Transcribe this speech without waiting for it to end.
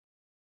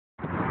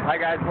Hi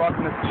guys,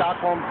 welcome to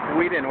Stockholm,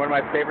 Sweden, one of my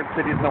favorite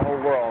cities in the whole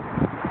world.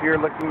 Here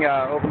looking,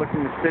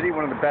 overlooking the city,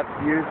 one of the best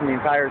views in the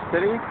entire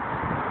city.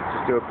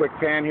 Just do a quick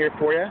pan here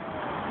for you.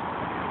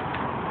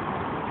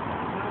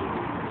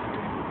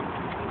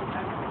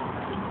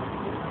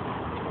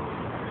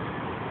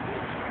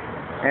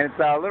 And it's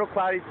a little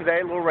cloudy today,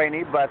 a little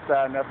rainy, but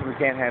nothing we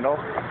can't handle.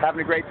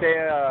 Having a great day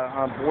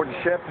on board the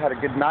ship, had a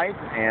good night,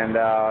 and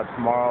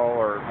tomorrow,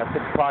 or at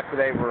 6 o'clock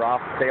today, we're off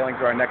sailing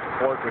to our next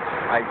port, which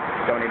I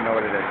don't even know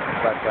what it is,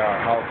 but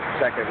I'll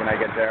check it when I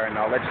get there, and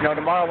I'll let you know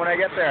tomorrow when I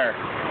get there.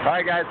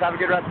 Alright guys, have a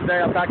good rest of the day,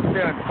 I'll talk to you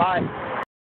soon. Bye.